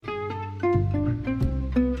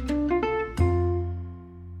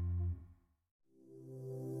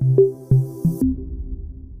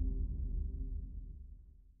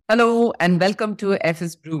Hello and welcome to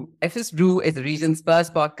FS Brew. FS Brew is the region's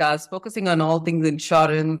first podcast focusing on all things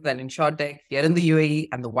insurance and insurtech here in the UAE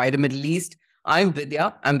and the wider Middle East. I'm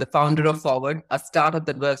Vidya. I'm the founder of Forward, a startup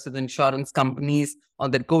that works with insurance companies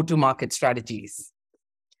on their go-to-market strategies.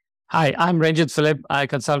 Hi, I'm Ranjit Philip. I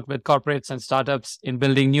consult with corporates and startups in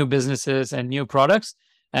building new businesses and new products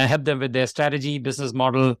and help them with their strategy, business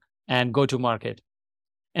model, and go to market.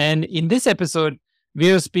 And in this episode, we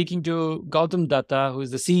are speaking to Gautam Datta, who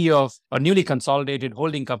is the CEO of a newly consolidated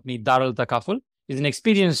holding company, Takaful. He's an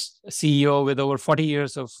experienced CEO with over 40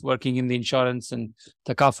 years of working in the insurance and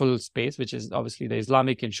Takaful space, which is obviously the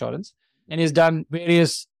Islamic insurance. And he's done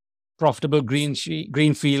various profitable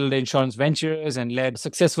greenfield insurance ventures and led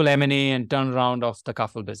successful M&A and turnaround of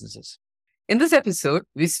Takaful businesses. In this episode,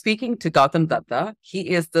 we're speaking to Gautam Datta.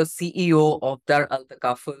 He is the CEO of Dar Al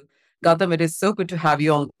Takaful. Gautam, it is so good to have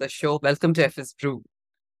you on the show. Welcome to FS Brew.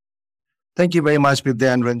 Thank you very much,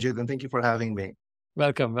 Vidya and Ranjit, and thank you for having me.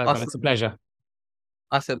 Welcome. Awesome. It's a pleasure.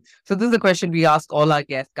 Awesome. So this is a question we ask all our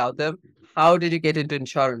guests, Gautam. How did you get into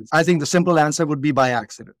insurance? I think the simple answer would be by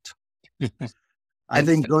accident. I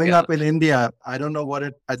think growing up in India, I don't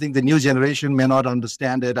know I think the new generation may not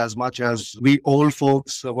understand it as much as we old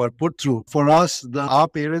folks were put through. For us, our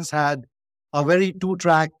parents had a very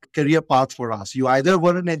two-track career path for us. You either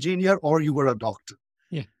were an engineer or you were a doctor.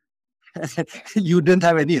 Yeah. You didn't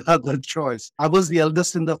have any other choice. I was the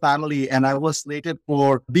eldest in the family and I was slated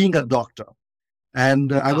for being a doctor.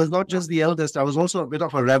 And I was not just the eldest, I was also a bit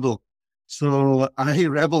of a rebel. So I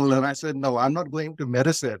rebelled and I said, no, I'm not going to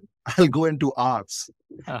medicine. I'll go into arts.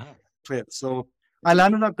 Uh-huh. So I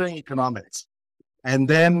landed up doing economics. And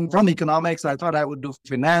then from economics, I thought I would do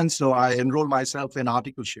finance. So I enrolled myself in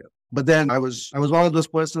articleship. But then I was one of those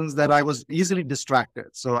persons that I was easily distracted.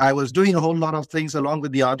 So I was doing a whole lot of things along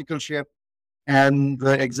with the articleship. And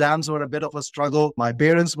the exams were a bit of a struggle. My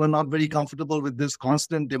parents were not very comfortable with this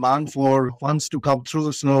constant demand for funds to come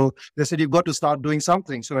through. So they said, you've got to start doing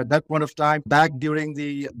something. So at that point of time, back during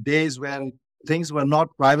the days when things were not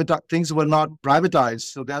privatized.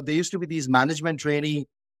 So that there used to be these management trainee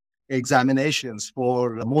examinations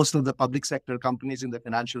for most of the public sector companies in the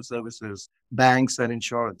financial services, banks and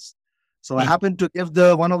insurance. So I happened to give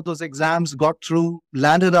one of those exams, got through,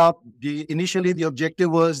 landed up. Initially, the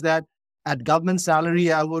objective was that at government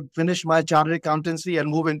salary, I would finish my chartered accountancy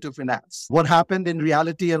and move into finance. What happened in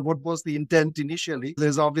reality and what was the intent initially,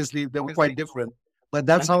 they were quite different. But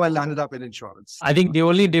that's how I landed up in insurance. I think the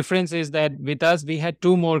only difference is that with us, we had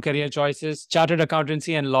two more career choices, chartered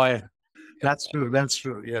accountancy and lawyer. That's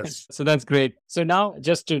true. Yes. So that's great. So now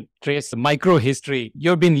just to trace the micro history,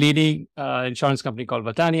 you've been leading an insurance company called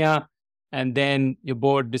Vatania. And then your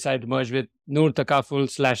board decided to merge with Noor Takaful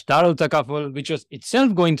 / Darul Takaful, which was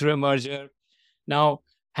itself going through a merger. Now,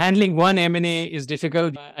 handling one M&A is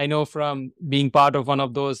difficult. I know from being part of one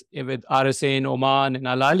of those with RSA in Oman and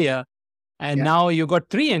Al Alia. And now you've got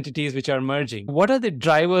three entities which are merging. What are the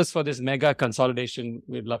drivers for this mega consolidation?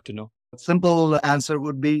 We'd love to know. A simple answer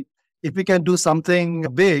would be, if we can do something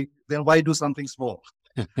big, then why do something small?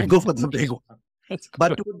 Go for the big one.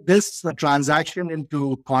 But to put this transaction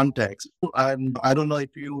into context, and I don't know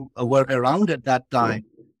if you were around at that time,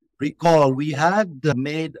 recall we had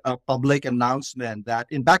made a public announcement that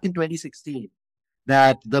back in 2016,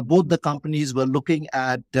 that both the companies were looking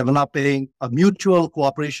at developing a mutual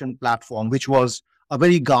cooperation platform, which was a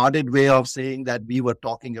very guarded way of saying that we were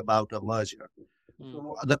talking about a merger.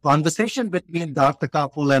 So the conversation between Dar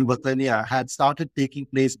Takaful and Vatania had started taking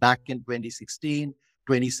place back in 2016.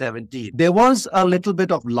 2017. There was a little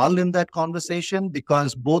bit of lull in that conversation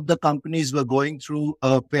because both the companies were going through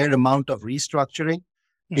a fair amount of restructuring.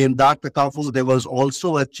 In Dar Takaful, there was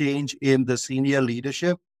also a change in the senior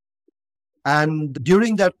leadership. And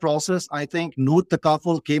during that process, I think Noor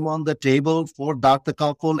Takaful came on the table for Dar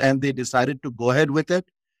Takaful and they decided to go ahead with it.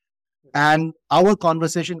 And our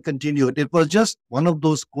conversation continued. It was just one of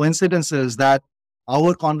those coincidences that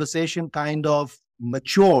our conversation kind of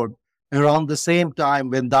matured around the same time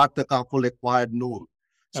when Dar Takaful acquired Noor.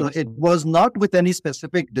 So it was not with any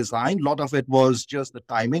specific design. A lot of it was just the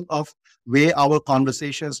timing of where our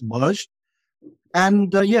conversations merged.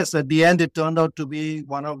 And yes, at the end, it turned out to be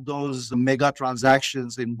one of those mega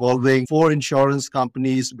transactions involving 4 insurance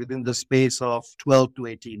companies within the space of 12 to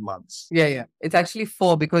 18 months. Yeah. It's actually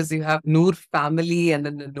 4 because you have Noor family and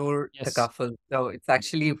then the Noor Takaful. So it's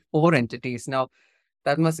actually 4 entities. Now,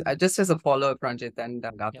 that must, just as a follow-up, Ranjit and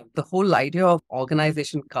Gautam, the whole idea of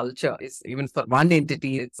organization culture is, even for one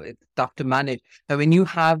entity, it's tough to manage. But when you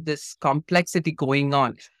have this complexity going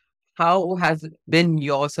on, How has it been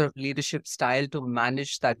your sort of leadership style to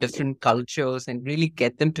manage that different cultures and really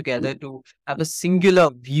get them together to have a singular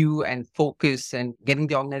view and focus and getting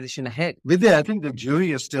the organization ahead? Vidya, I think the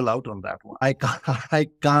jury is still out on that one. I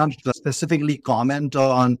can't specifically comment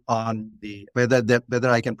on the whether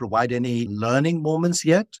I can provide any learning moments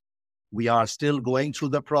yet. We are still going through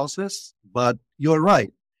the process, but you're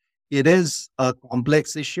right. It is a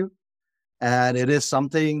complex issue. And it is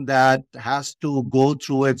something that has to go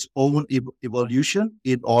through its own evolution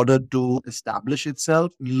in order to establish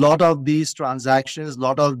itself. A lot of these transactions, a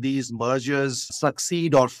lot of these mergers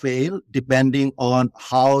succeed or fail depending on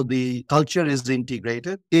how the culture is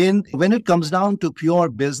integrated. When it comes down to pure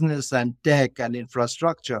business and tech and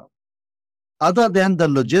infrastructure, other than the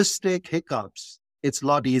logistic hiccups, it's a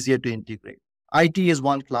lot easier to integrate. IT is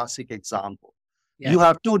one classic example. You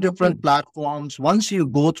have two different platforms. Once you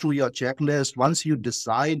go through your checklist, once you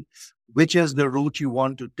decide which is the route you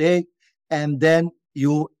want to take, and then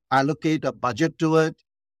you allocate a budget to it,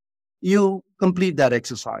 you complete that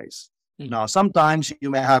exercise. Now, sometimes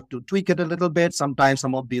you may have to tweak it a little bit. Sometimes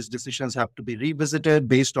some of these decisions have to be revisited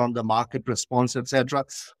based on the market response, etc.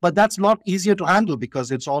 But that's a lot easier to handle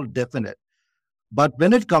because it's all definite. But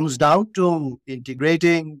when it comes down to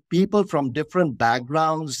integrating people from different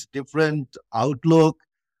backgrounds, different outlook,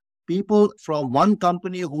 people from one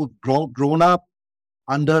company who've grown up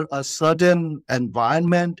under a certain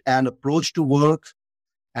environment and approach to work,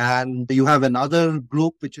 and you have another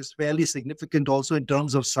group which is fairly significant also in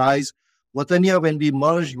terms of size. Watania, when we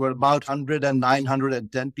merged, were about 109,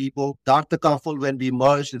 110 people. Takaful, when we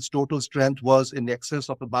merged, its total strength was in excess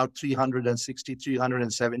of about 360,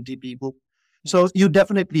 370 people. So you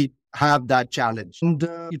definitely have that challenge. And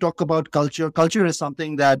you talk about culture. Culture is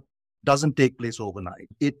something that doesn't take place overnight.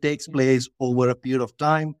 It takes place over a period of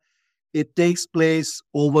time. It takes place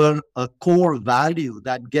over a core value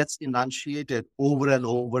that gets enunciated over and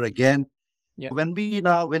over again. When we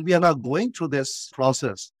are now going through this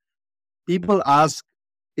process, people ask,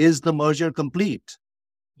 is the merger complete?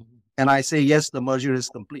 And I say, yes, the merger is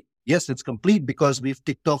complete. Yes, it's complete because we've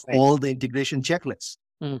ticked off all the integration checklists.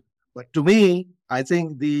 But to me, I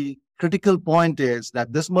think the critical point is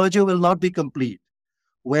that this merger will not be complete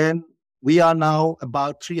when we are now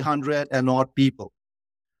about 300 and odd people.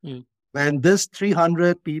 When this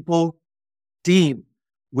 300 people team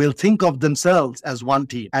will think of themselves as one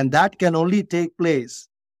team. And that can only take place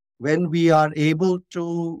when we are able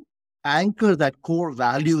to anchor that core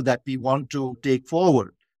value that we want to take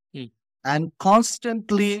forward and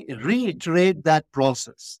constantly reiterate that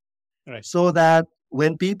process. So that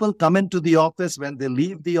when people come into the office, when they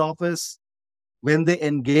leave the office, when they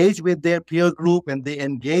engage with their peer group, when they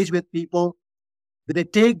engage with people, they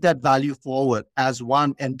take that value forward as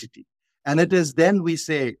one entity. And it is then we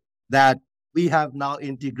say that we have now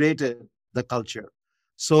integrated the culture.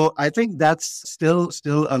 So I think that's still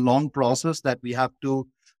a long process that we have to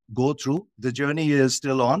go through. The journey is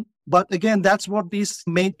still on. But again, that's what these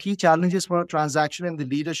main key challenges for a transaction and the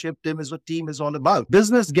leadership team is all about.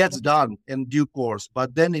 Business gets done in due course,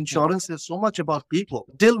 but then insurance is so much about people.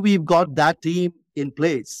 Till we've got that team in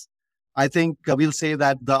place, I think we'll say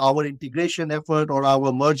that our integration effort or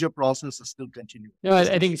our merger process is still continuing. No,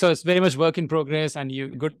 I think so. It's very much work in progress, and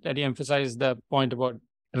you emphasize the point about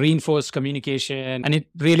reinforced communication. And it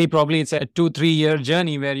really it's a 2-3 year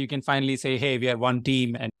journey where you can finally say, hey, we are one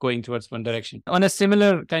team and going towards one direction. On a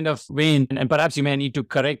similar kind of vein, and perhaps you may need to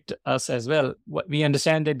correct us as well, we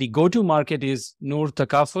understand that the go-to market is Noor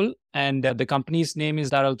Takaful, and the company's name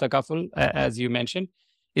is Darul Takaful, as you mentioned.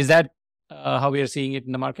 Is that how we are seeing it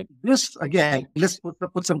in the market? This, again, let's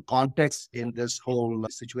put some context in this whole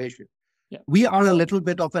situation. We are a little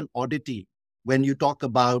bit of an oddity when you talk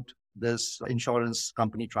about this insurance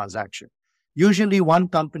company transaction. Usually one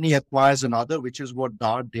company acquires another, which is what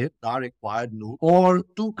DAR did. DAR acquired Noor. Or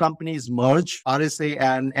two companies merge. RSA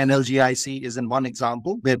and NLGIC is in one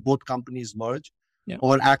example where both companies merge.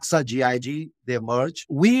 Or AXA, GIG, they merge.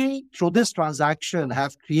 We, through this transaction,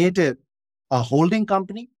 have created a holding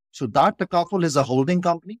company. So DAR Takaful is a holding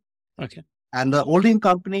company. And the holding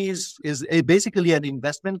company is basically an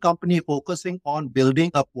investment company focusing on building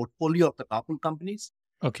a portfolio of Takaful companies.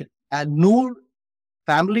 And Noor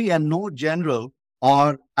Family and Noor General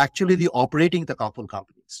are actually the operating Takaful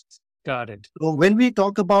companies. Got it. So when we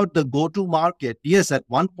talk about the go-to market, yes, at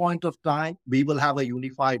one point of time, we will have a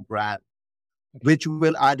unified brand, which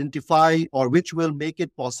will identify or which will make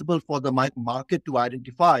it possible for the market to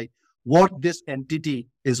identify what this entity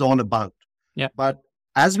is all about. But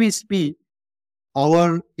as we speak,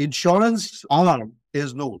 our insurance arm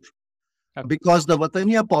is Noor. Because the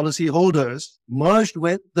Watania policyholders merged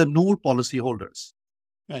with the Noor policyholders.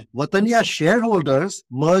 Right. Wataniya shareholders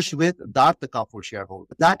merged with Takaful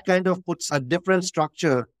shareholders. That kind of puts a different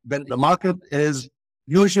structure when the market is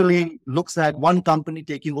usually looks at one company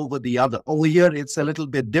taking over the other. Over here, it's a little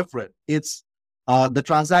bit different. It's the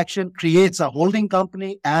transaction creates a holding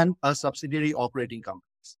company and a subsidiary operating company.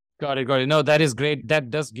 Got it. Got it. No, that is great.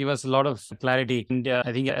 That does give us a lot of clarity. And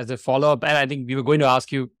I think as a follow-up, and I think we were going to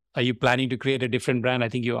ask you, are you planning to create a different brand? I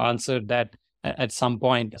think you answered that at some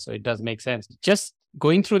point. So it does make sense. Just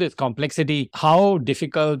going through this complexity, how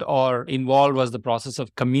difficult or involved was the process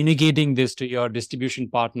of communicating this to your distribution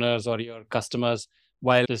partners or your customers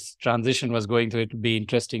while this transition was going through? It would be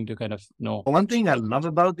interesting to kind of know. One thing I love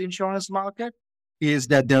about the insurance market is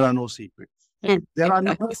that there are no secrets. There are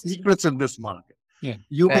no secrets in this market. Yeah.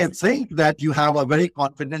 You may think that you have a very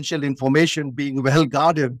confidential information being well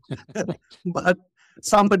guarded, but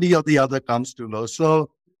somebody or the other comes to know.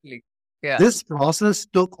 So this process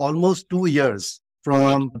took almost 2 years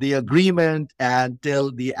from the agreement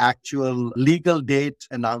until the actual legal date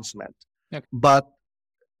announcement. Okay. But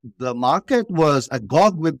the market was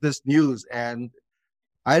agog with this news. And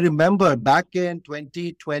I remember back in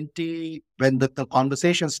 2020, when the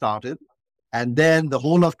conversation started, and then the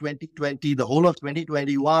whole of 2020, the whole of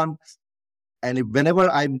 2021. And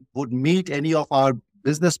whenever I would meet any of our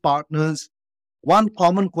business partners, one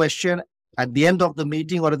common question at the end of the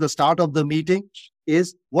meeting or at the start of the meeting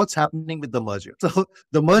is what's happening with the merger. So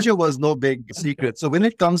the merger was no big secret. So when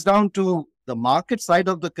it comes down to the market side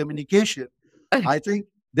of the communication, I think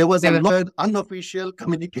there was a lot of unofficial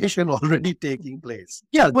communication already taking place.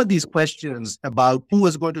 Yeah, there were these questions about who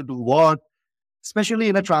was going to do what. Especially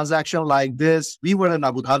in a transaction like this, we were an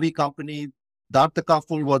Abu Dhabi company.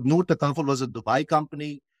 Takaful was a Dubai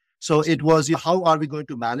company. So it was, how are we going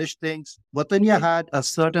to manage things? Wataniya had a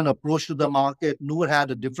certain approach to the market. Noor had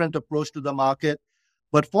a different approach to the market.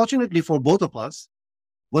 But fortunately for both of us,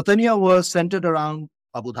 Wataniya was centered around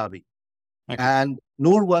Abu Dhabi. Okay. And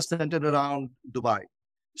Noor was centered around Dubai.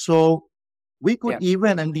 So we could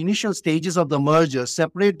even, in the initial stages of the merger,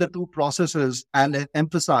 separate the two processes and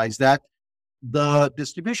emphasize that the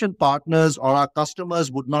distribution partners or our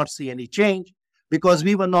customers would not see any change because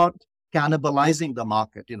we were not cannibalizing the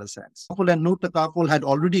market in a sense. Takaful and Noor Takaful had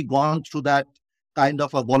already gone through that kind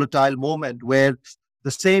of a volatile moment where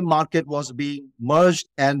the same market was being merged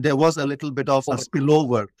and there was a little bit of a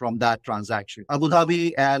spillover from that transaction. Abu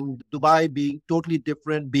Dhabi and Dubai being totally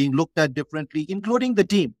different, being looked at differently, including the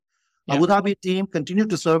team. Yeah. Abu Dhabi team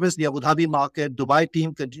continued to service the Abu Dhabi market. Dubai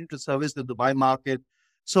team continued to service the Dubai market.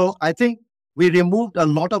 So I think we removed a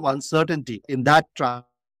lot of uncertainty in that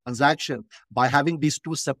transaction by having these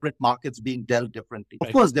two separate markets being dealt differently.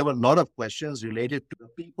 Of course, there were a lot of questions related to the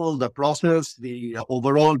people, the process, the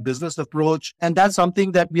overall business approach, and that's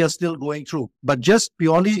something that we are still going through. But just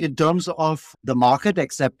purely in terms of the market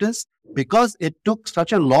acceptance, because it took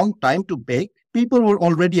such a long time to bake, people were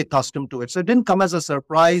already accustomed to it. So it didn't come as a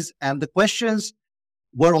surprise, and the questions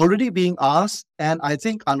were already being asked, and I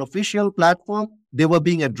think unofficial platform, they were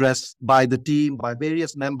being addressed by the team, by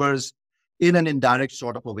various members in an indirect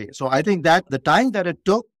sort of a way. So I think that the time that it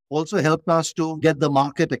took also helped us to get the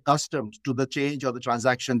market accustomed to the change or the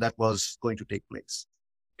transaction that was going to take place.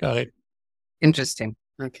 Got it. Interesting.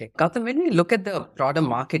 Okay. Gautam, when we look at the broader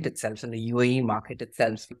market itself and the UAE market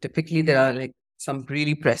itself, typically there are some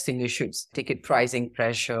really pressing issues, ticket pricing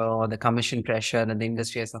pressure or the commission pressure that the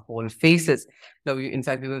industry as a whole faces. Now, in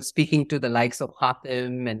fact, we were speaking to the likes of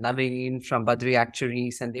Hatim and Naveen from Badri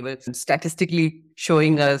Actuaries, and they were statistically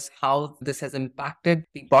showing us how this has impacted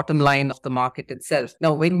the bottom line of the market itself.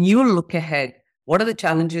 Now, when you look ahead, what are the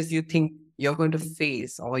challenges you think you're going to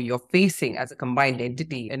face or you're facing as a combined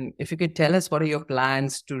entity? And if you could tell us what are your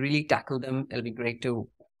plans to really tackle them, it'll be great to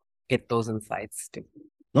get those insights too.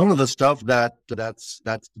 None of the stuff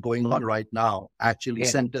that's going on right now actually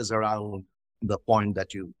centers around the point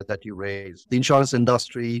that you raised. The insurance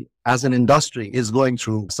industry as an industry is going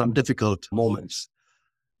through some difficult moments.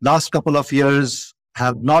 Last couple of years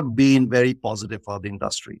have not been very positive for the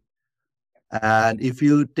industry. And if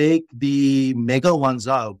you take the mega ones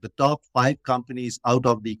out, the top 5 companies out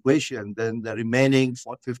of the equation, then the remaining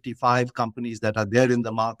 55 companies that are there in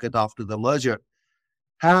the market after the merger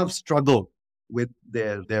have struggled with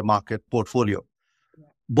their market portfolio,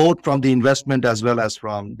 both from the investment as well as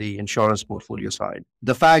from the insurance portfolio side.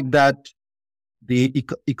 The fact that the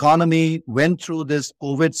economy went through this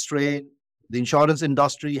COVID strain, the insurance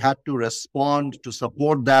industry had to respond to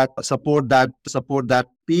support that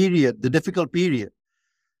period, the difficult period.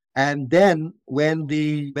 And then when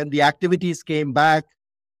the activities came back,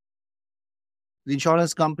 the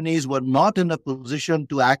insurance companies were not in a position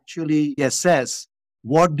to actually assess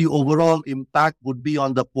what the overall impact would be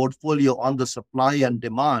on the portfolio, on the supply and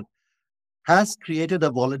demand, has created a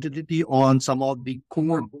volatility on some of the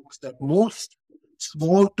core books that most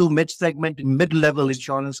small to mid-segment, mid-level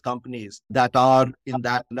insurance companies that are in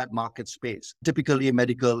that market space, typically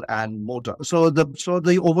medical and motor. So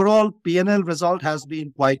the overall P&L result has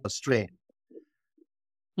been quite a strain.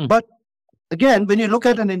 But again, when you look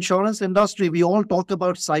at an insurance industry, we all talk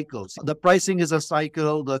about cycles. The pricing is a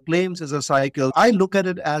cycle, the claims is a cycle. I look at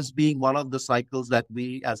it as being one of the cycles that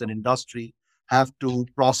we as an industry have to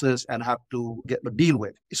process and have to deal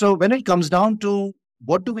with. So when it comes down to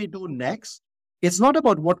what do we do next, it's not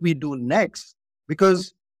about what we do next,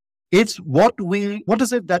 because it's what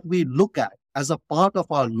is it that we look at as a part of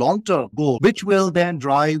our long-term goal, which will then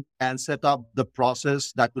drive and set up the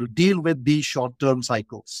process that will deal with these short-term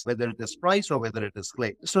cycles, whether it is price or whether it is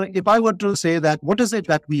claim. So if I were to say that, what is it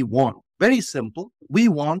that we want? Very simple. We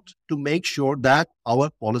want to make sure that our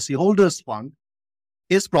policyholders fund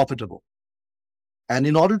is profitable. And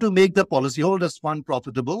in order to make the policyholders fund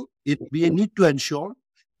profitable, we need to ensure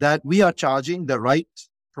that we are charging the right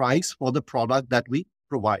price for the product that we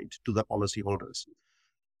provide to the policyholders.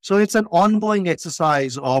 So it's an ongoing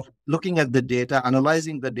exercise of looking at the data,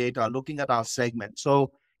 analyzing the data, looking at our segment. So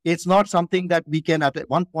it's not something that we can at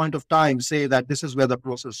one point of time say that this is where the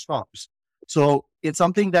process stops. So it's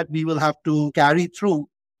something that we will have to carry through,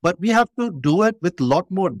 but we have to do it with a lot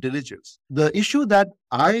more diligence. The issue that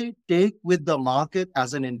I take with the market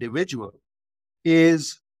as an individual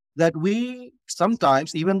is that we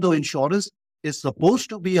sometimes, even though insurance is supposed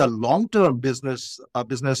to be a long-term business,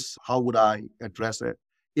 how would I address it?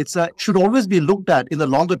 Should always be looked at in the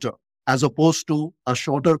longer term, as opposed to a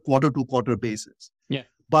shorter quarter-to-quarter basis. Yeah.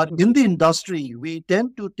 But in the industry, we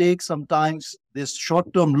tend to take sometimes this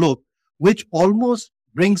short-term look, which almost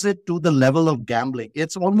brings it to the level of gambling.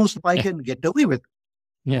 It's almost if I can get away with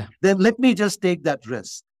it, then let me just take that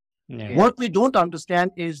risk. Yeah. What we don't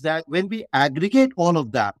understand is that when we aggregate all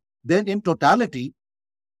of that, then in totality,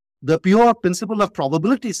 the pure principle of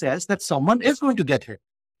probability says that someone is going to get hit.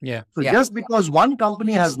 Yeah. So just because one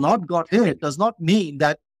company has not got hit does not mean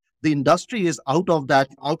that the industry is out of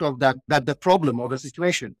the problem or the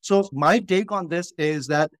situation. So my take on this is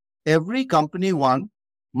that every company, one,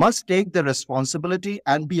 must take the responsibility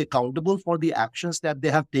and be accountable for the actions that they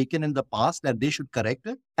have taken in the past, that they should correct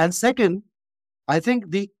it. And second, I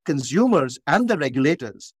think the consumers and the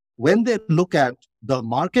regulators, when they look at the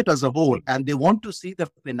market as a whole and they want to see the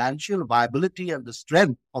financial viability and the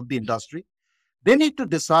strength of the industry, they need to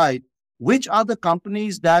decide which are the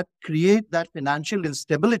companies that create that financial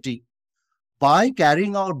instability by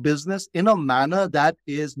carrying out business in a manner that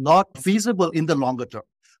is not feasible in the longer term.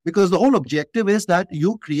 Because the whole objective is that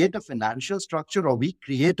you create a financial structure, or we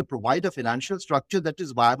provide a financial structure that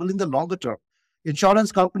is viable in the longer term.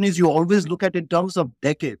 Insurance companies, you always look at in terms of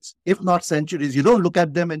decades, if not centuries. You don't look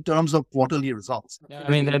at them in terms of quarterly results. Yeah, I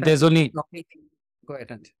mean, there's only... Go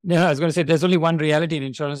ahead. Yeah, I was going to say, there's only one reality in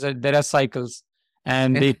insurance, that there are cycles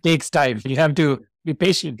and it takes time. You have to be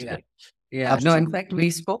patient. Yeah, no, in fact, we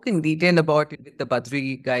spoke in detail about it with the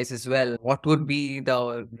Badri guys as well. What would be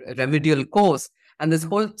the remedial course? And this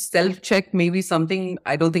whole self-check may be something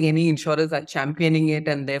I don't think any insurers are championing it.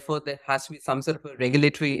 And therefore, there has to be some sort of a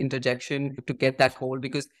regulatory interjection to get that hold,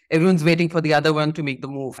 because everyone's waiting for the other one to make the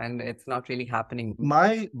move and it's not really happening.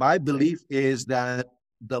 My belief is that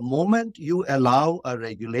the moment you allow a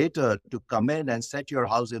regulator to come in and set your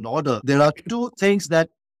house in order, there are two things that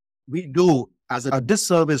we do as a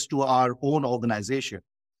disservice to our own organization.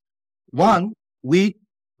 One, we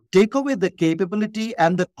take away the capability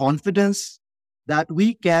and the confidence that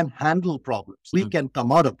we can handle problems. We can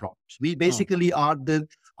come out of problems. We basically are then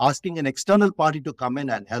asking an external party to come in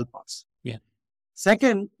and help us. Yeah.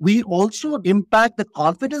 Second, we also impact the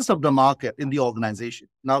confidence of the market in the organization.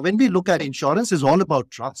 Now, when we look at insurance, it's all about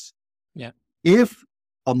trust. Yeah. If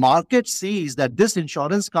a market sees that this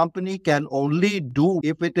insurance company can only do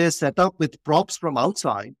if it is set up with props from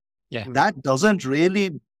outside, that doesn't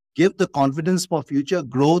really give the confidence for future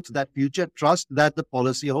growth, that future trust that the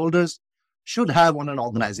policyholders should have on an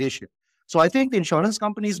organization. So I think the insurance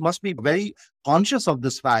companies must be very conscious of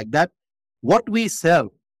this fact that what we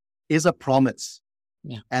sell is a promise.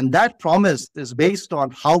 Yeah. And that promise is based on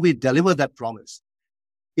how we deliver that promise.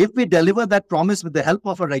 If we deliver that promise with the help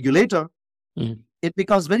of a regulator, it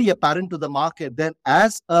becomes very apparent to the market that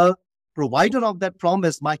as a provider of that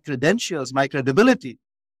promise, my credentials, my credibility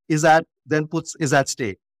is at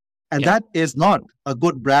stake. And that is not a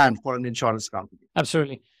good brand for an insurance company.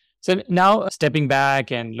 Absolutely. So now stepping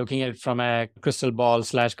back and looking at it from a crystal ball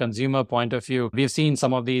 / consumer point of view, we've seen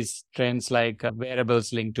some of these trends like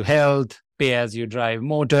wearables linked to health, pay as you drive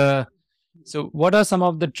motor. So what are some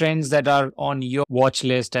of the trends that are on your watch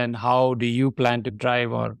list and how do you plan to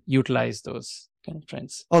drive or utilize those kind of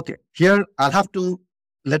trends? Okay, here I'll have to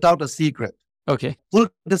let out a secret. Okay. Full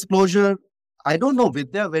disclosure, I don't know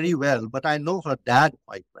Vidya very well, but I know her dad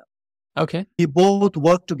quite well. Okay. We both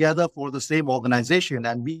work together for the same organization,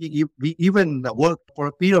 and we even worked for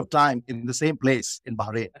a period of time in the same place in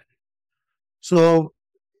Bahrain. So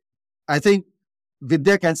I think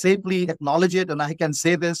Vidya can safely acknowledge it, and I can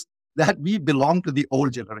say this, that we belong to the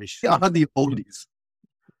old generation. We are the oldies.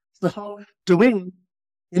 So to me,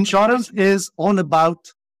 insurance is all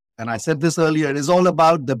about, and I said this earlier, is all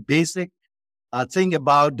about the basic thing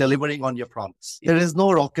about delivering on your promise. There is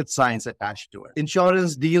no rocket science attached to it.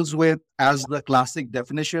 Insurance deals with, as the classic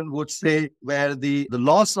definition would say, where the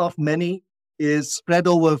loss of many is spread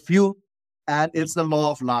over few, and it's the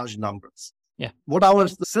law of large numbers. Yeah. What our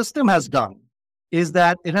system has done is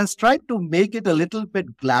that it has tried to make it a little bit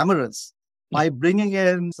glamorous by bringing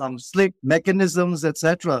in some slick mechanisms,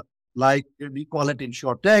 etc. Like we call it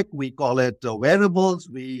insurtech, we call it wearables,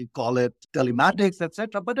 we call it telematics,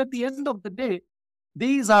 etc. But at the end of the day,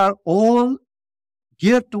 these are all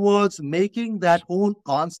geared towards making that whole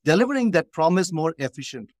delivering that promise more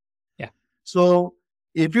efficient. Yeah. So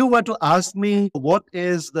if you were to ask me what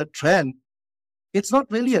is the trend, it's not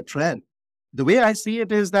really a trend. The way I see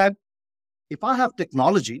it is that if I have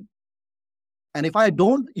technology and if I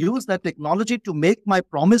don't use that technology to make my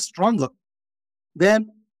promise stronger, then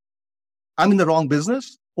I'm in the wrong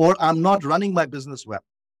business or I'm not running my business well.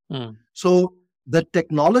 So the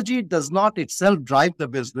technology does not itself drive the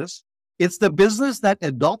business. It's the business that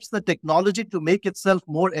adopts the technology to make itself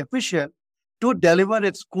more efficient to deliver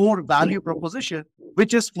its core value proposition,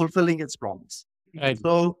 which is fulfilling its promise. Right.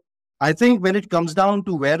 So I think when it comes down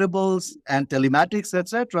to wearables and telematics,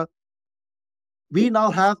 etc., we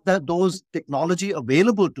now have those technology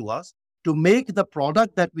available to us to make the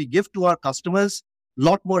product that we give to our customers a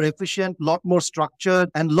lot more efficient, a lot more structured,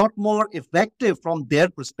 and a lot more effective from their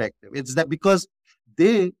perspective. It's that because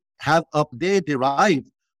they derive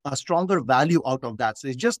a stronger value out of that. So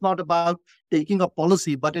it's just not about taking a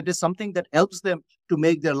policy, but it is something that helps them to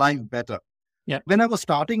make their life better. Yeah. When I was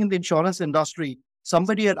starting in the insurance industry,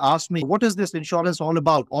 somebody had asked me, what is this insurance all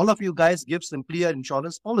about? All of you guys give simply an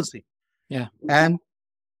insurance policy. Yeah. And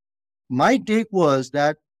my take was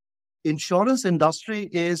that insurance industry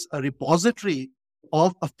is a repository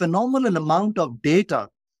of a phenomenal amount of data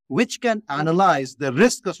which can analyze the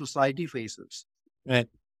risk a society faces. Right.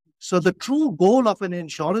 So the true goal of an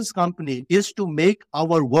insurance company is to make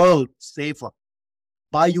our world safer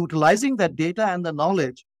by utilizing that data and the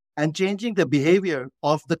knowledge and changing the behavior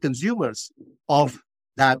of the consumers of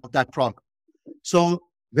that product. So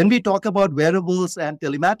when we talk about wearables and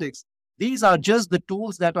telematics, these are just the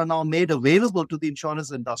tools that are now made available to the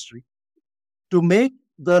insurance industry to make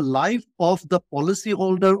the life of the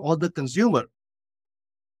policyholder or the consumer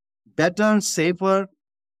better, safer,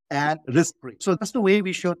 and risk-free. So that's the way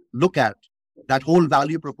we should look at that whole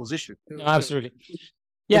value proposition. Absolutely.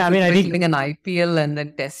 Yeah, I mean, I think doing an IPL and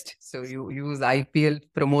then test. So you use IPL,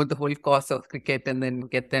 promote the whole course of cricket, and then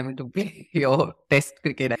get them to play your test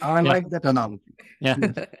cricket. I like that analogy. Yeah.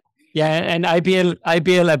 Yeah, and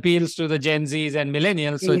IPL appeals to the Gen Zs and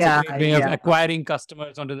millennials. So it's a great way of acquiring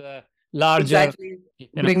customers onto the larger. Exactly.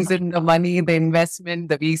 Brings in the money, the investment,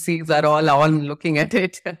 the VCs are all on looking at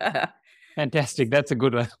it. Fantastic. That's a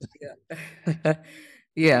good one.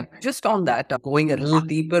 Yeah. Just on that, going a little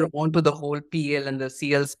deeper onto the whole PL and the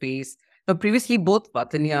CL space. Now, previously, both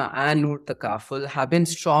Vatania and Noor Takaful have been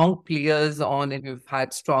strong players on it. We've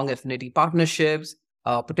had strong affinity partnerships,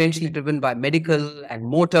 potentially driven by medical and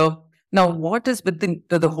motor. Now, what is within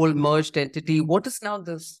the whole merged entity? What is now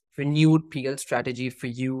this renewed PL strategy for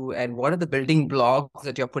you? And what are the building blocks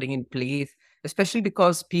that you're putting in place? Especially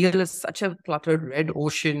because PL is such a cluttered red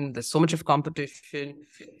ocean. There's so much of competition.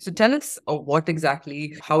 So tell us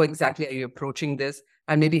how exactly are you approaching this?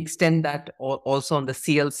 And maybe extend that also on the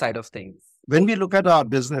CL side of things. When we look at our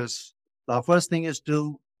business, the first thing is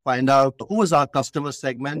to find out who is our customer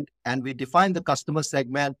segment. And we define the customer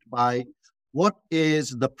segment by what is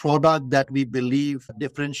the product that we believe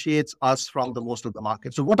differentiates us from the most of the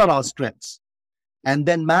market. So what are our strengths? And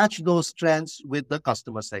then match those strengths with the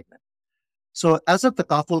customer segment. So as a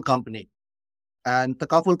Takaful company, and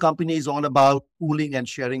Takaful company is all about pooling and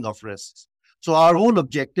sharing of risks. So our whole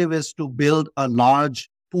objective is to build a large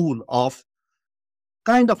pool of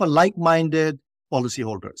kind of a like-minded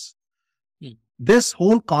policyholders. This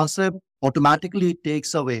whole concept automatically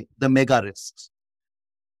takes away the mega risks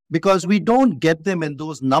because we don't get them in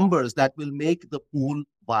those numbers that will make the pool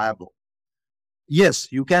viable.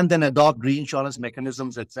 Yes, you can then adopt reinsurance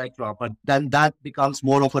mechanisms, etc., but then that becomes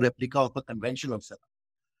more of a replica of a conventional setup.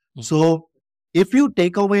 So if you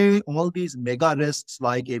take away all these mega risks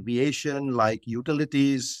like aviation, like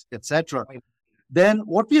utilities, etc., then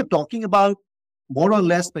what we are talking about, more or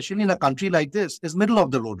less, especially in a country like this, is middle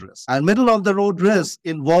of the road risk. And middle of the road risk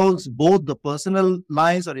involves both the personal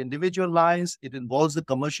lines or individual lines. It involves the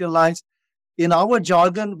commercial lines. In our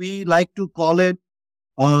jargon, we like to call it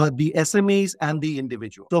the SMEs and the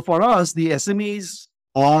individual. So for us, the SMEs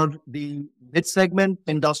are the mid-segment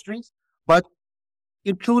industries, but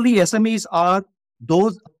truly SMEs are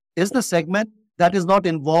is the segment that is not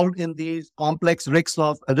involved in these complex risks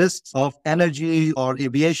of energy or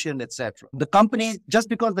aviation, etc. The company, just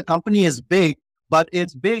because the company is big, but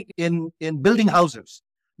it's big in building houses,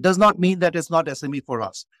 does not mean that it's not SME for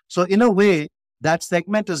us. So in a way, that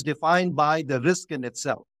segment is defined by the risk in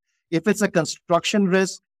itself. If it's a construction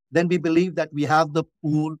risk, then we believe that we have the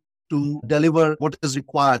pool to deliver what is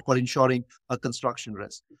required for ensuring a construction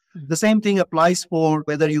risk. The same thing applies for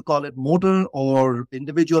whether you call it motor or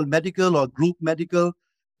individual medical or group medical.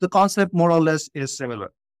 The concept more or less is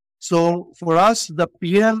similar. So for us, the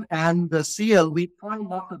PL and the CL, we try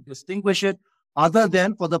not to distinguish it other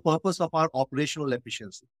than for the purpose of our operational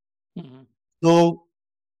efficiency. So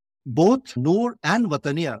both Noor and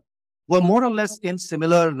Wataniya were more or less in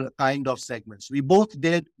similar kind of segments. We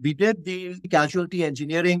did the casualty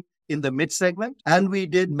engineering in the mid segment, and we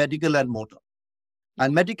did medical and motor.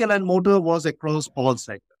 And medical and motor was across all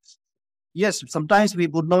segments. Yes, sometimes we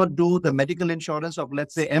would not do the medical insurance of,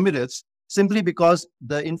 let's say, Emirates, simply because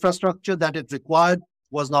the infrastructure that it required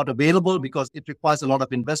was not available, because it requires a lot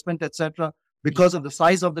of investment, etc. Because of the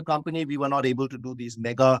size of the company, we were not able to do these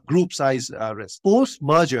mega group size risks.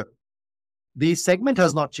 Post-merger, the segment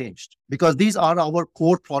has not changed because these are our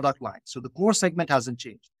core product lines. So the core segment hasn't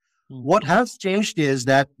changed. What has changed is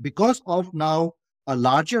that because of now a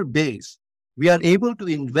larger base, we are able to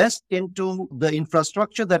invest into the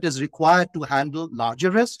infrastructure that is required to handle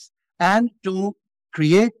larger risks and to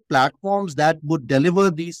create platforms that would deliver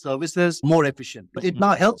these services more efficient. It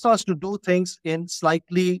now helps us to do things in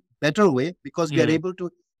slightly better way because we are able to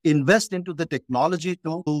invest into the technology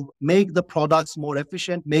to make the products more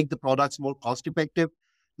efficient, make the products more cost effective,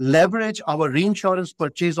 leverage our reinsurance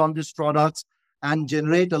purchase on these products, and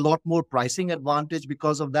generate a lot more pricing advantage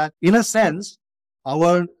because of that. In a sense,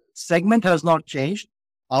 our segment has not changed.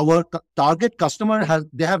 Our target customer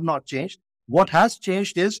they have not changed. What has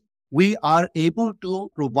changed is we are able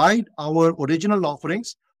to provide our original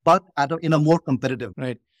offerings, but in a more competitive.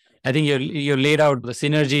 Right. I think you laid out the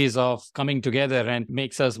synergies of coming together and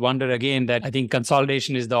makes us wonder again that I think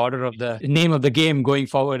consolidation is the name of the game going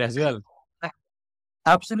forward as well.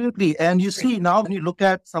 Absolutely. And you see now when you look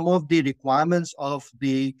at some of the requirements of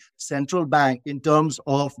the central bank in terms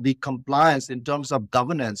of the compliance, in terms of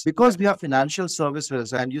governance, because we are financial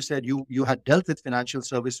services, and you said you had dealt with financial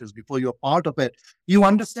services before you're part of it, you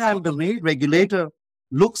understand the way regulator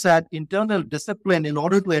looks at internal discipline in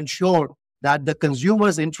order to ensure that the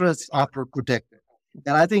consumer's interests are protected.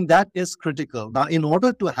 And I think that is critical. Now, in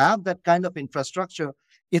order to have that kind of infrastructure,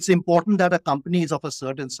 it's important that a company is of a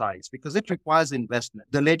certain size because it requires investment.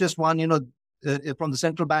 The latest one, from the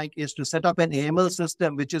central bank is to set up an AML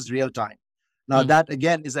system, which is real time. Now, that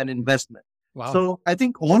again is an investment. Wow. So I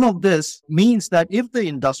think all of this means that if the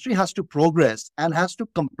industry has to progress and has to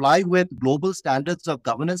comply with global standards of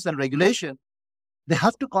governance and regulation, they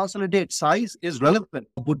have to consolidate. Size is relevant.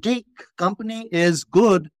 A boutique company is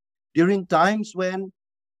good during times when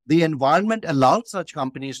the environment allows such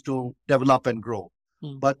companies to develop and grow.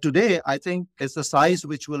 But today, I think it's the size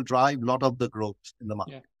which will drive a lot of the growth in the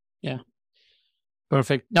market. Yeah.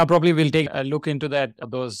 Perfect. Now, probably we'll take a look into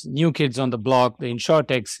those new kids on the block, the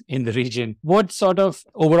insurtechs in the region. What sort of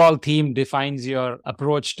overall theme defines your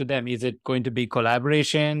approach to them? Is it going to be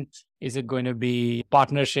collaboration? Is it going to be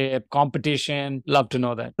partnership, competition? Love to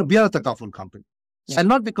know that. We are a Takaful company. Yeah. And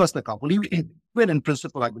not because Takaful, even in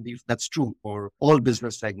principle, I believe that's true for all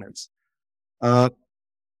business segments.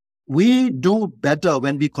 We do better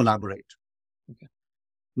when we collaborate. Okay.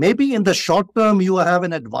 Maybe in the short term, you have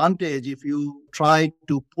an advantage if you try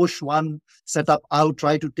to push one setup out,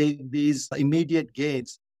 try to take these immediate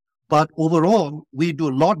gains. But overall, we do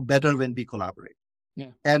a lot better when we collaborate.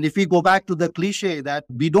 Yeah. And if we go back to the cliche that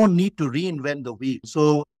we don't need to reinvent the wheel.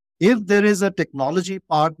 So if there is a technology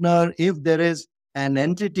partner, if there is an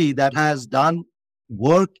entity that has done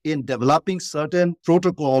work in developing certain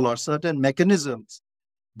protocol or certain mechanisms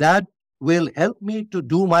that will help me to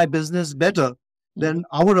do my business better, then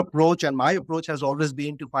our approach and my approach has always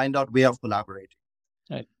been to find out way of collaborating.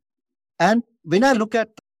 Right. And when I look at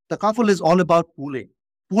Takaful is all about pooling.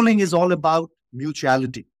 Pooling is all about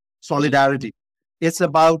mutuality, solidarity. It's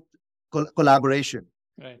about collaboration.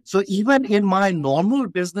 Right. So even in my normal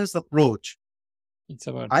business approach, It's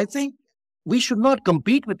about, I think we should not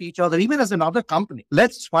compete with each other, even as another company.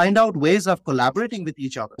 Let's find out ways of collaborating with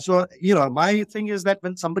each other. So, my thing is that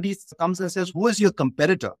when somebody comes and says, who is your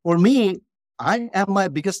competitor? For me, I am my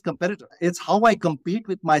biggest competitor. It's how I compete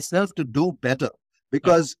with myself to do better,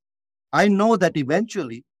 because I know that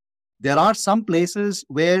eventually there are some places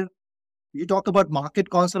where you talk about market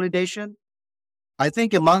consolidation. I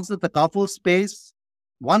think amongst the Takaful space,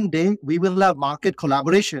 one day we will have market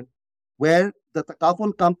collaboration where the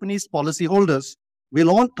Takaful company's policyholders will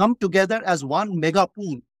all come together as one mega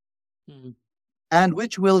pool, and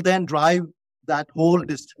which will then drive that whole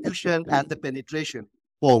distribution and the penetration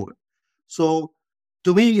forward. So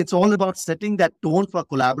to me, it's all about setting that tone for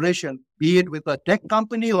collaboration, be it with a tech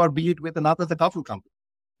company or be it with another Takaful company.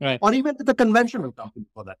 right. Or even with a conventional company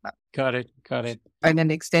for that matter. Got it. And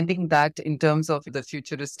then extending that in terms of the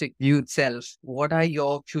futuristic view itself, what are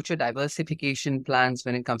your future diversification plans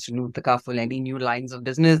when it comes to new Takaful? Any new lines of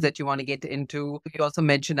business that you want to get into? You also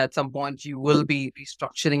mentioned at some point you will be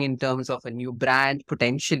restructuring in terms of a new brand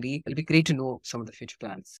potentially. It'll be great to know some of the future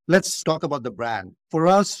plans. Let's talk about the brand. For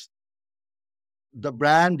us, the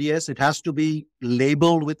brand, yes, it has to be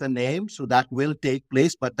labeled with a name. So that will take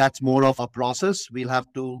place, but that's more of a process. We'll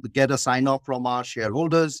have to get a sign off from our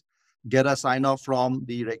shareholders, get a sign off from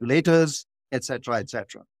the regulators, etc.,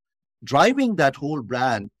 etc. Driving that whole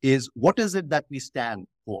brand is what is it that we stand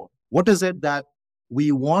for? What is it that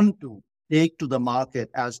we want to take to the market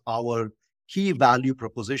as our key value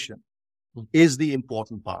proposition is the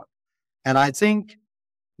important part. And I think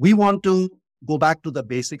we want to go back to the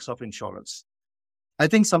basics of insurance. I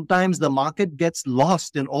think sometimes the market gets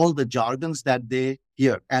lost in all the jargons that they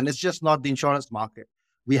hear. And it's just not the insurance market.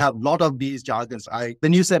 We have a lot of these jargons.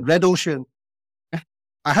 When you said red ocean,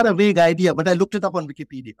 I had a vague idea, but I looked it up on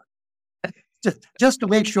Wikipedia. Just to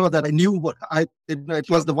make sure that I knew what it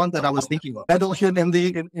was the one that I was thinking of. Red ocean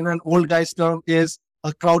in an old guy's term is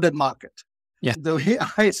a crowded market. Yeah. The way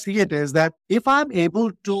I see it is that if I'm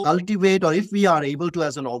able to cultivate, or if we are able to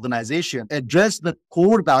as an organization address the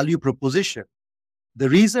core value proposition, the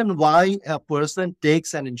reason why a person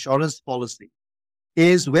takes an insurance policy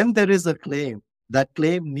is when there is a claim, that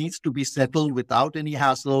claim needs to be settled without any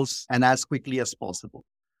hassles and as quickly as possible.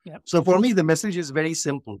 Yeah. So for me, the message is very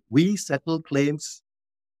simple. We settle claims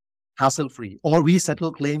hassle-free, or we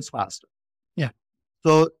settle claims faster. Yeah.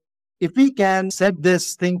 So if we can set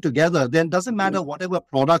this thing together, then it doesn't matter whatever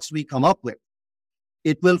products we come up with,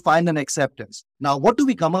 it will find an acceptance. Now, what do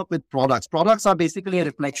we come up with products? Products are basically a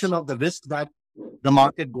reflection of the risk that the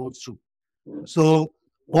market goes through. So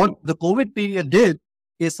what the COVID period did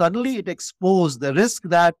is suddenly it exposed the risk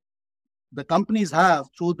that the companies have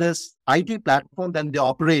through this IT platform that they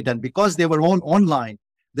operate. And because they were all online,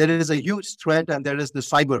 there is a huge threat and there is the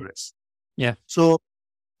cyber risk. Yeah. So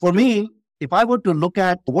for me, if I were to look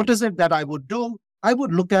at what is it that I would do, I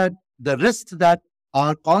would look at the risks that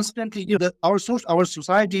are constantly, our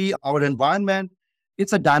society, our environment,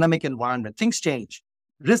 it's a dynamic environment. Things change.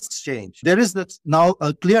 Risks change. There is now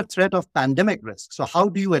a clear threat of pandemic risk. So how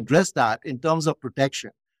do you address that in terms of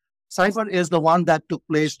protection? Cyber is the one that took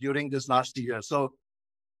place during this last year. So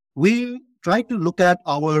we try to look at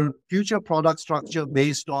our future product structure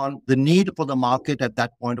based on the need for the market at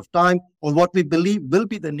that point of time, or what we believe will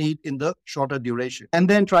be the need in the shorter duration, and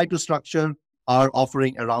then try to structure our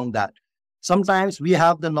offering around that. Sometimes we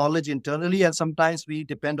have the knowledge internally, and sometimes we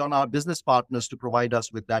depend on our business partners to provide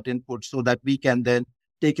us with that input so that we can then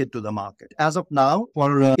take it to the market. As of now,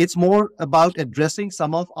 it's more about addressing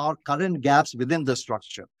some of our current gaps within the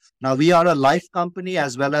structure. Now, we are a life company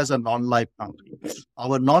as well as a non-life company.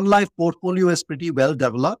 Our non-life portfolio is pretty well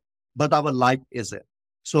developed, but our life isn't.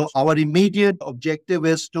 So our immediate objective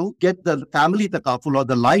is to get the family Takaful, or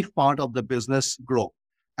the life part of the business, grow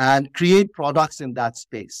and create products in that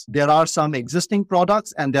space. There are some existing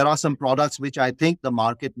products and there are some products which I think the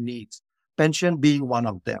market needs, pension being one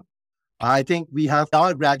of them. I think we are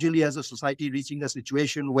gradually as a society reaching a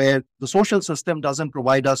situation where the social system doesn't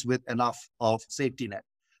provide us with enough of safety net.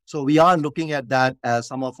 So we are looking at that as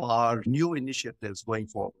some of our new initiatives going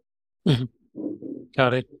forward.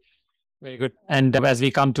 Got it. Very good. And as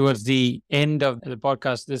we come towards the end of the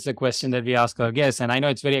podcast, this is a question that we ask our guests. And I know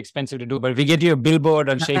it's very expensive to do, but if we get you a billboard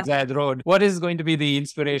on Sheikh Zayed Road, what is going to be the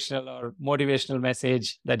inspirational or motivational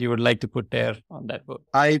message that you would like to put there on that board?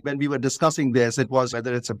 When we were discussing this, it was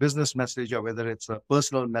whether it's a business message or whether it's a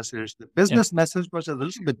personal message. The business message was a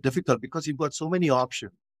little bit difficult because you've got so many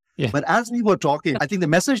options. Yeah. But as we were talking, I think the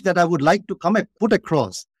message that I would like to put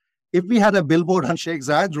across, if we had a billboard on Sheikh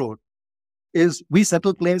Zayed Road, is we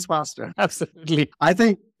settle claims faster. Absolutely. I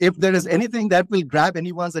think if there is anything that will grab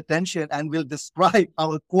anyone's attention and will describe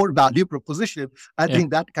our core value proposition, I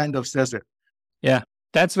think that kind of says it. Yeah.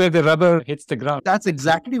 That's where the rubber hits the ground. That's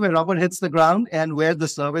exactly where rubber hits the ground and where the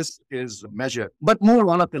service is measured. But more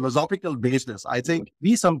on a philosophical basis, I think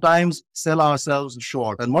we sometimes sell ourselves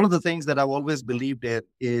short. And one of the things that I've always believed in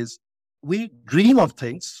is we dream of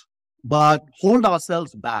things, but hold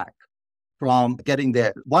ourselves back from getting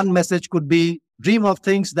there. One message could be dream of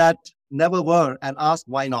things that never were and ask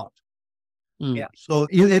why not. Yeah. So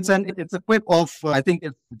it's a quip of, I think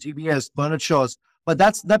it's GBS, Bernard Shaw's, but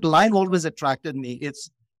that line always attracted me. It's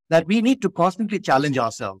that we need to constantly challenge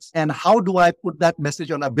ourselves. And how do I put that message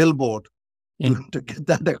on a billboard to get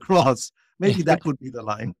that across? Maybe that would be the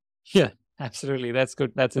line. Yeah, absolutely. That's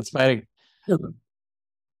good. That's inspiring.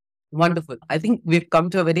 Wonderful. I think we've come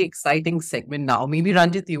to a very exciting segment now. Maybe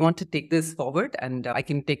Ranjit, you want to take this forward and I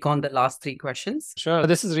can take on the last 3 questions. Sure.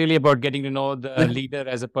 This is really about getting to know the leader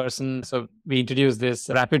as a person. So we introduced this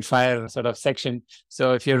rapid fire sort of section.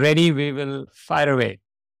 So if you're ready, we will fire away.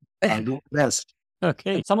 I'll do my best.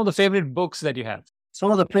 Okay. Some of the favorite books that you have. Some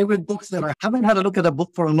of the favorite books that I haven't had a look at a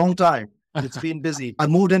book for a long time. It's been busy. I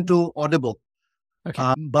moved into Audible.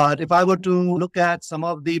 Okay. But if I were to look at some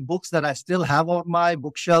of the books that I still have on my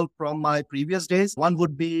bookshelf from my previous days, one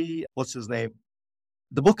would be, what's his name?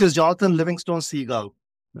 The book is Jonathan Livingstone Seagull.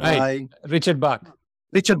 Right. Richard Bach.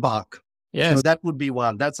 Richard Bach. Yes. So that would be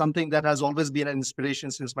one. That's something that has always been an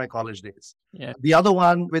inspiration since my college days. Yeah. The other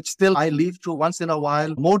one, which still I leaf through once in a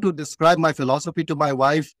while, more to describe my philosophy to my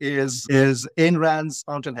wife, is Ayn Rand's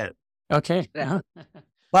Fountainhead. Okay.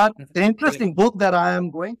 But the interesting book that I am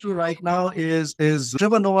going through right now is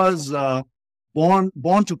Trevor Noah's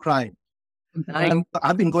Born to Crime. And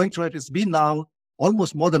I've been going through it. It's been now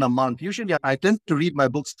almost more than a month. Usually I tend to read my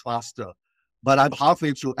books faster, but I'm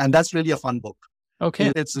halfway through, and that's really a fun book.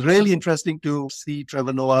 Okay. It's really interesting to see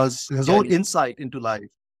Trevor Noah's his own insight into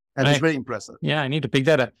life. And it's very impressive. Yeah, I need to pick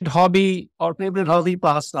that up. Hobby or favorite hobby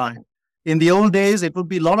pastime. In the old days, it would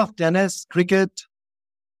be a lot of tennis, cricket,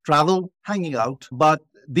 travel, hanging out. But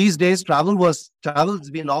these days, travel's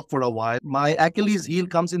been off for a while. My Achilles heel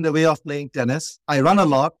comes in the way of playing tennis. I run a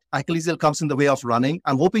lot. Achilles heel comes in the way of running.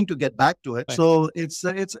 I'm hoping to get back to it. Right. So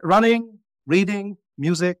it's running, reading,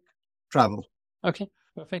 music, travel. Okay,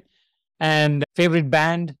 perfect. And favorite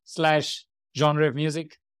band / genre of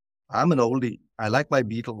music? I'm an oldie. I like my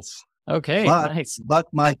Beatles. Okay, nice. But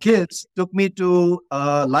my kids took me to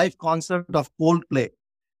a live concert of Coldplay.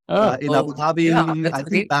 In Abu Dhabi, I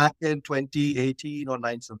think back in 2018 or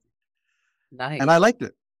 19 something. Nice. And I liked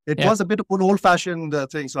it. It was a bit of an old-fashioned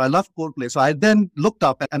thing. So I love Coldplay. So I then looked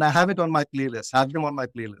up and I have it on my playlist, have them on my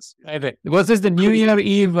playlist. Right. Was this the New Year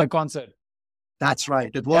Eve concert? That's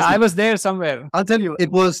right. It was. I was there somewhere. I'll tell you,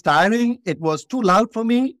 it was tiring. It was too loud for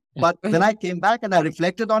me. But when I came back and I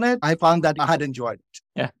reflected on it, I found that I had enjoyed it.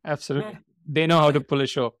 Yeah, absolutely. They know how to pull a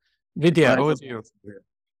show. Vidya, over to you.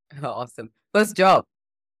 Awesome. First job,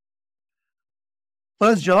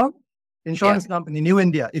 insurance company, New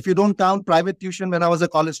India. If you don't count private tuition when I was a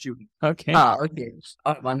college student. Okay. Okay.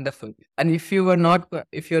 Oh, wonderful. And if you're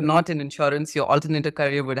not in insurance, your alternate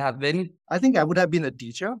career would have been? I think I would have been a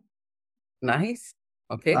teacher. Nice.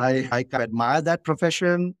 Okay. I admire that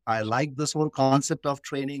profession. I like this whole concept of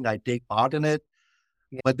training. I take part in it.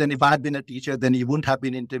 Yeah. But then if I had been a teacher, then you wouldn't have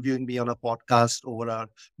been interviewing me on a podcast over a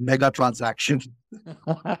mega transaction.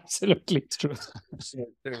 Absolutely. It's true.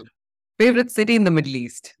 Favorite city in the Middle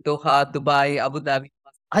East? Doha, Dubai, Abu Dhabi?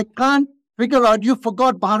 I can't figure out. You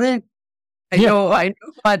forgot Bahrain. I know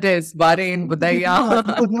what is Bahrain, Budaya.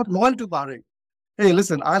 I was not loyal to Bahrain. Hey,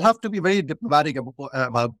 listen, I'll have to be very diplomatic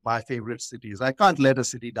about my favorite cities. I can't let a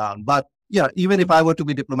city down. But yeah, even if I were to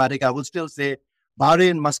be diplomatic, I would still say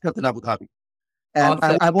Bahrain, Muscat, and Abu Dhabi. And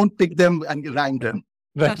awesome. I won't pick them and rank them.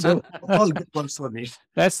 Right. So all good ones for me.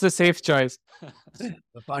 That's the safe choice.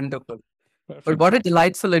 Wonderful. But what a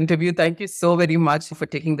delightful interview. Thank you so very much for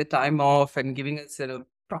taking the time off and giving us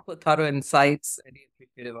proper, thorough insights. I really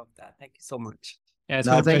appreciative of that. Thank you so much. Yeah,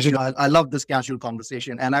 thank you. I love this casual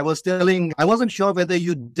conversation. And I wasn't sure whether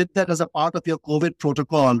you did that as a part of your COVID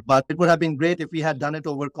protocol, but it would have been great if we had done it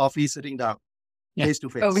over coffee sitting down. face to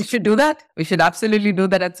face. Oh, we should do that. We should absolutely do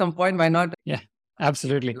that at some point. Why not? Yeah,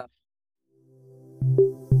 absolutely.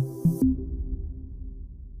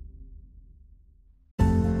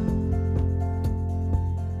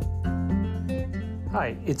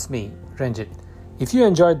 Hi, it's me, Ranjit. If you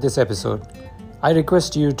enjoyed this episode, I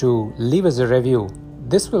request you to leave us a review.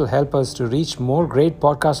 This will help us to reach more great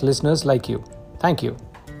podcast listeners like you. Thank you.